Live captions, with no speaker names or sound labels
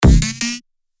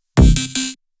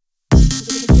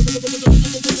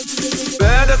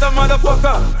Bad as a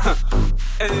motherfucker.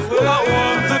 Anyway, I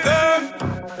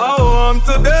want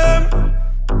to them.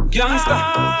 Gangsta,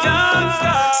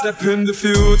 gangsta. Step in the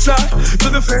future to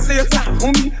the face of your time,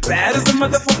 homie. Bad as a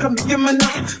motherfucker, me and my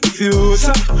night. The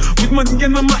future with money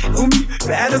in my mind, homie.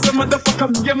 Bad as a motherfucker,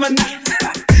 me and my night.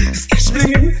 Cash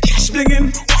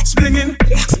blingin', watch blingin',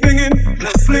 wax blingin',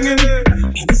 glass blingin'.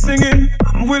 I'm singing,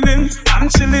 I'm willing, I'm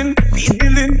chillin', beat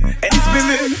billin', and it's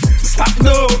billin'. Stop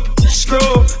no, cash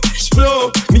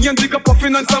flow. Me and Dick are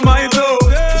puffin' on some idol.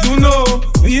 You know,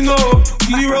 we know,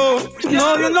 we roll.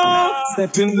 You know.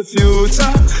 Step in the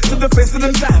future to the face of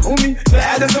the time, homie.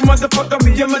 Bad as a motherfucker,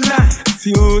 me and my night.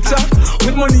 Future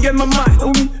with money in my mind,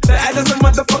 homie. Bad as a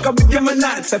motherfucker, me and my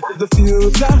night. Step in the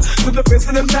future to the face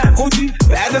of the time, homie.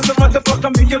 Bad as a motherfucker,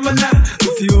 me and my night.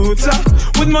 The future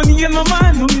with money in my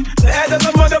mind, homie. Bad as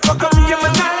a motherfucker, me and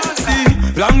my night.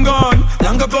 See, long gone,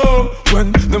 long ago,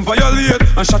 when them violate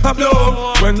and shut up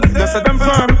low. When they say them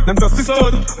firm, them just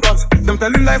stood, but them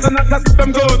telling lies and not as if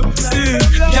them good. See,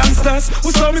 youngsters,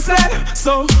 who saw me said,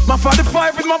 so my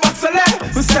 45 with my box of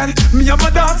lead. Who said, me and my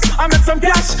dogs, I make some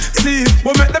cash. See,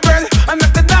 we make the bread, I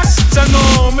make the dash. You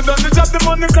know, me done the job, the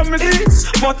money come with these.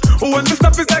 But who want to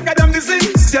stop is like a damn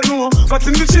disease. You know,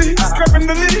 cutting the cheese, scraping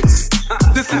the leaves.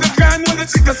 This is the grind when the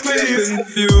chicken squeeze. In the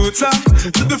future,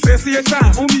 to the face of your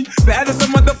time, homie. Bad as a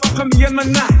motherfucker, me and my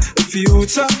night. The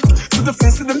future, to the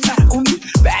face of them time, homie.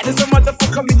 Bad as a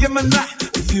motherfucker, me and my night.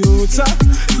 The future,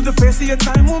 to the face of your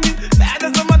time, homie. Bad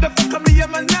as a